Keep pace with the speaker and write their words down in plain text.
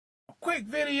Quick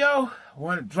video,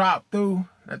 want to drop through,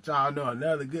 let y'all know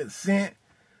another good scent.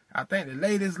 I think the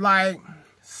latest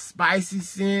spicy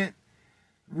scent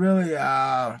really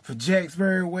projects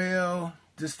very well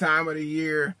this time of the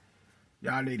year.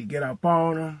 Y'all need to get up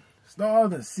on them. It's no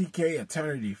other CK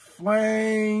Eternity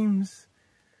Flames.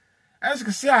 As you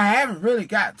can see, I haven't really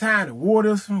got time to wear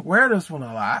this one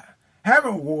a lot.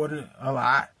 Haven't worn it a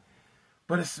lot,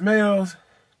 but it smells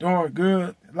darn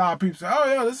good. A lot of people say,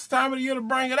 oh yeah, this is the time of the year to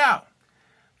bring it out.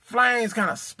 Flames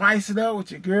kind of spice it up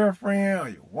with your girlfriend or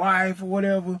your wife or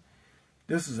whatever.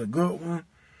 This is a good one.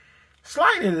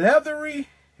 Slightly leathery.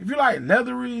 If you like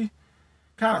leathery,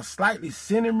 kind of slightly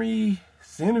cinnamony,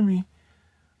 slightly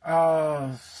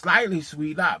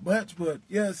sweet, not much, but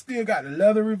yeah, it still got the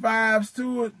leathery vibes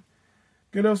to it.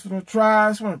 Give us a try. I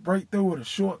just want to break through with a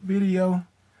short video.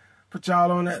 Put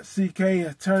y'all on that CK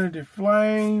Eternity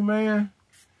Flame, man.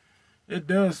 It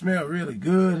does smell really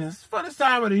good. It's for this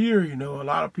time of the year, you know. A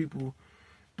lot of people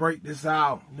break this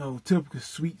out, you know, typical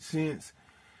sweet scents,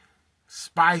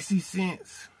 spicy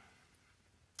scents.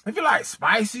 If you like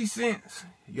spicy scents,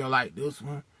 you'll like this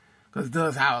one. Because it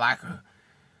does have like a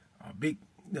big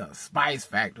spice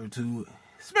factor to it.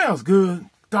 It smells good,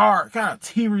 dark, kind of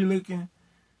teary looking.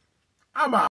 I'm out.